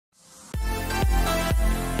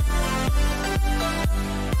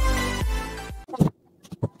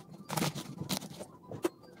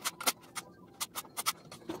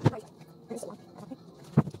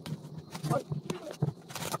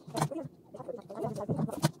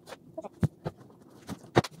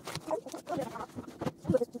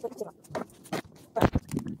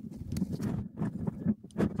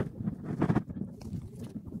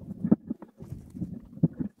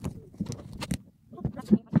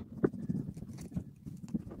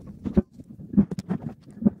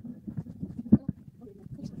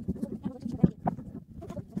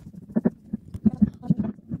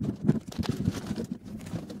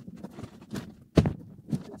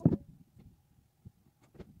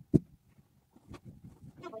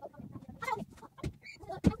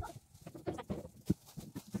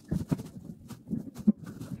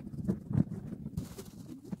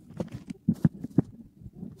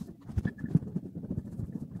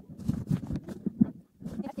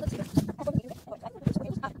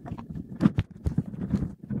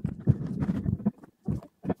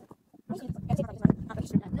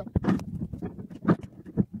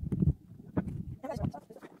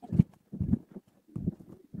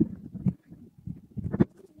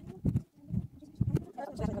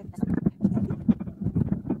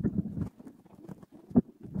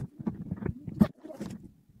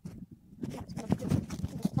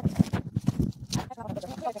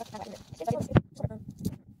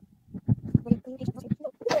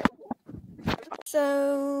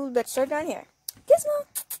So let's start down here. Gizmo!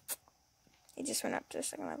 He just went up to the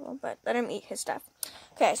second level, but let him eat his stuff.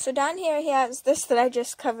 Okay, so down here he has this that I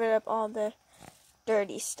just covered up all the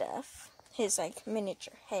dirty stuff. His, like,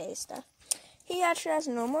 miniature hay stuff. He actually has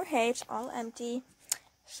no more hay. It's all empty.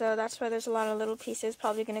 So that's why there's a lot of little pieces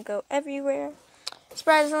probably going to go everywhere.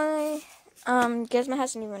 Surprisingly, Gizmo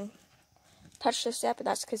hasn't even touched this yet, but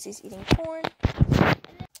that's because he's eating corn.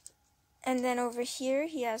 And then over here,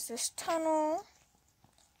 he has this tunnel.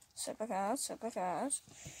 Super fast.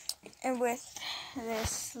 And with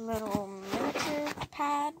this little miniature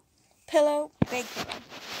pad, pillow, big pillow.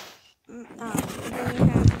 Then you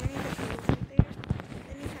have many different right there.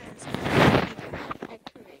 Then he has a I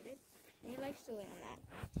created. And he likes to lay on that.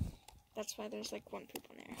 That's why there's like one poop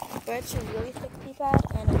on there. But it's a really thick pee pad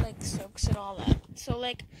and it like soaks it all up. So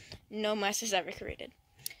like no mess is ever created.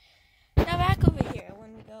 Now back over here,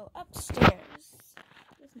 when we go upstairs,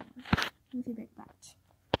 you see big bat.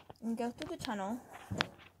 And go through the tunnel,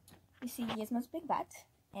 you see Gizmo's big bat,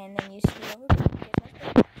 and then you see over Gizmo's big bat,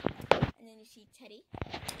 and then you see Teddy,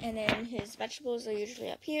 and then his vegetables are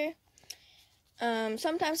usually up here.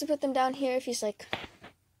 Sometimes I put them down here if he's like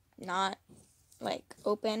not like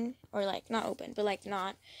open, or like not open, but like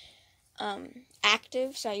not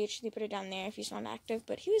active. So I usually put it down there if he's not active.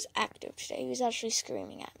 But he was active today. He was actually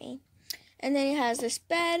screaming at me. And then he has this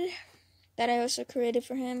bed that I also created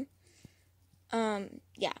for him.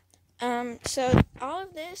 Yeah. So all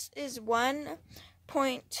of this is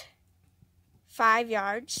 1.5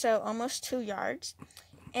 yards, so almost 2 yards.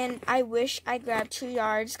 And I wish I grabbed 2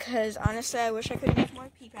 yards, because honestly, I wish I could make more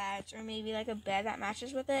pee pads, or maybe like a bed that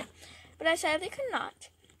matches with it. But I sadly could not.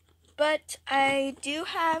 But I do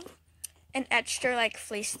have an extra like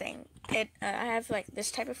fleece thing. I have like this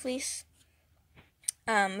type of fleece,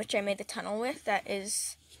 which I made the tunnel with. That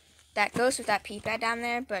goes with that pee pad down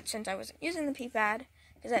there. But since I wasn't using the pee pad,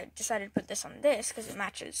 because I decided to put this on this because it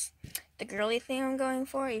matches the girly theme I'm going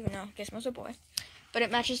for, even though Gizmo's a boy. But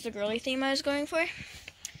it matches the girly theme I was going for.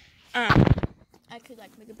 I could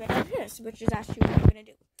like make a bed out of this, which is actually what I'm gonna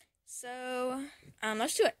do. So,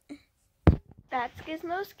 let's do it. That's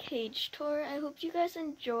Gizmo's cage tour. I hope you guys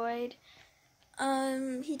enjoyed.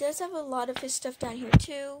 He does have a lot of his stuff down here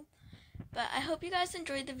too. But I hope you guys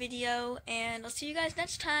enjoyed the video, and I'll see you guys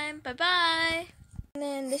next time. Bye-bye! And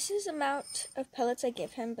then this is the amount of pellets I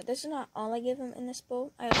give him, but this is not all I give him in this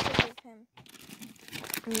bowl. I also give him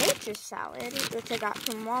nature salad, which I got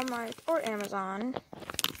from Walmart or Amazon.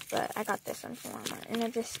 But I got this one from Walmart. And I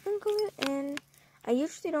just sprinkle it in. I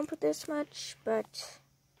usually don't put this much, but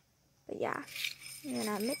yeah. And then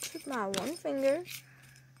I mix with my one finger.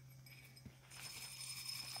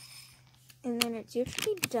 And then it's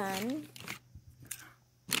usually done.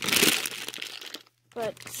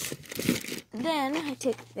 But then I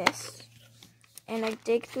take this and I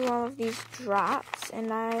dig through all of these drops,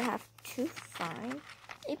 and I have to find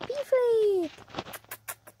a pea flake.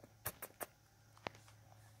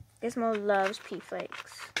 Gizmo loves pea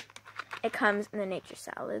flakes. It comes in the nature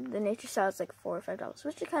salad. The nature salad is like $4 or $5,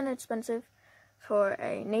 which is kind of expensive for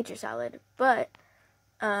a nature salad, but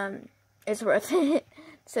it's worth it.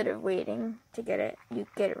 Instead of waiting to get it, you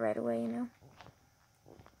get it right away, you know.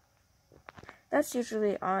 That's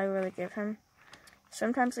usually all I really give him.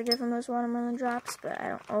 Sometimes I give him those watermelon drops, but I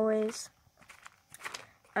don't always.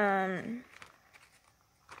 And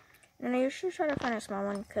I usually try to find a small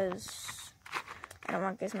one because I don't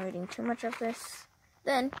want Gizmo eating too much of this.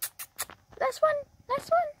 Then, last one.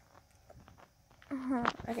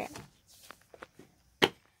 Okay.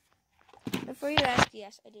 Before you ask,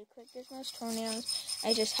 yes, I do clip Gizmo's toenails.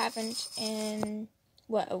 I just haven't in,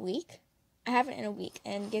 a week? I haven't in a week,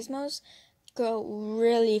 and Gizmo's grow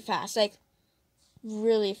really fast, like,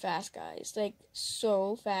 really fast, guys, like,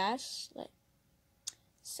 so fast, like,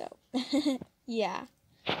 so, yeah.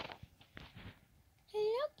 Hello,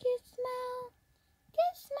 Gizmo,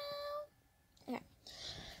 okay,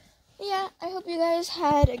 yeah, I hope you guys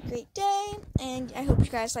had a great day, and I hope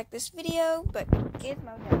you guys liked this video, but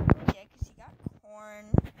Gizmo definitely did, because he got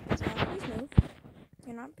corn. Gizmo, please move,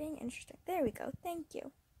 you're not being interesting, there we go, thank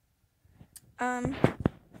you.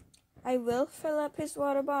 I will fill up his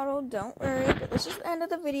water bottle, don't worry, but this is the end of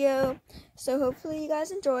the video, so hopefully you guys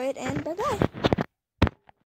enjoyed, and bye-bye.